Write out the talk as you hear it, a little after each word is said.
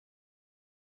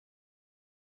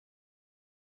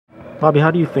Bobby,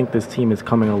 how do you think this team is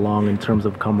coming along in terms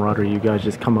of camaraderie? You guys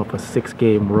just come up a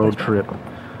 6-game road trip.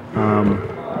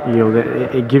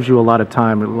 It gives you a lot of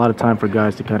time for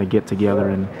guys to kind of get together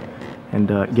and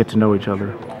get to know each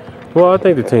other. Well, I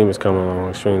think the team is coming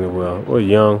along extremely well. We're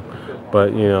young,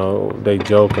 but they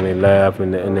joke and they laugh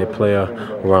and they play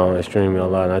around extremely a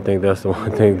lot. And I think that's the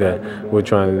one thing that we're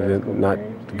trying to not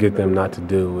get them not to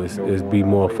do is be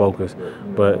more focused.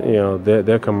 But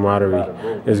their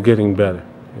camaraderie is getting better.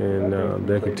 And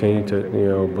they continue to,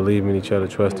 believe in each other,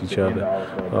 trust each other,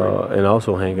 and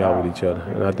also hang out with each other.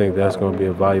 And I think that's going to be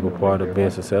a valuable part of being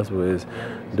successful is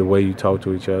the way you talk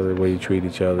to each other, the way you treat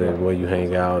each other, and the way you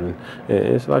hang out. And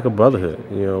it's like a brotherhood.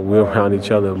 We're around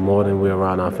each other more than we're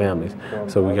around our families.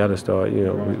 So we got to start.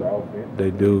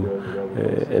 They do,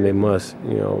 and they must.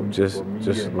 Just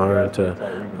learn to.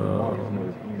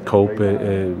 Cope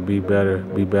and be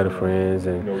better friends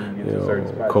and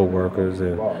co-workers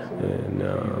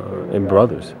and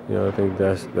brothers. I think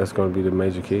that's going to be the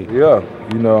major key. Yeah,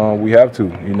 we have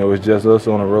to. It's just us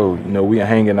on the road. We are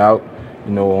hanging out.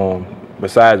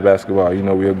 Besides basketball,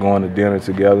 we are going to dinner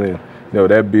together, and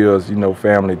that builds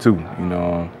family too.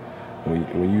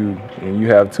 When you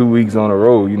have 2 weeks on the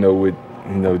road, with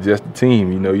just the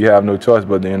team, you have no choice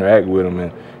but to interact with them,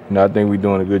 and I think we're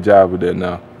doing a good job with that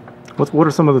now. What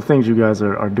are some of the things you guys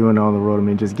are doing on the road? I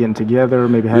mean, just getting together,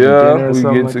 maybe having dinner or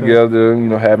something we getting like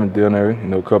together, having dinner.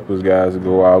 A couple of guys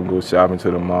go out and go shopping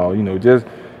to the mall. Just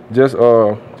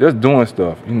doing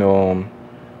stuff.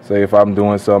 Say if I'm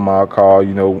doing something, I'll call,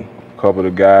 a couple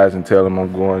of guys and tell them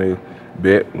I'm going to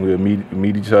bet. We'll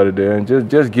meet each other there and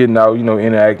just getting out,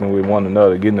 interacting with one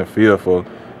another, getting a feel for,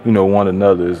 one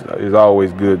another is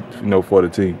always good, for the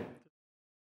team.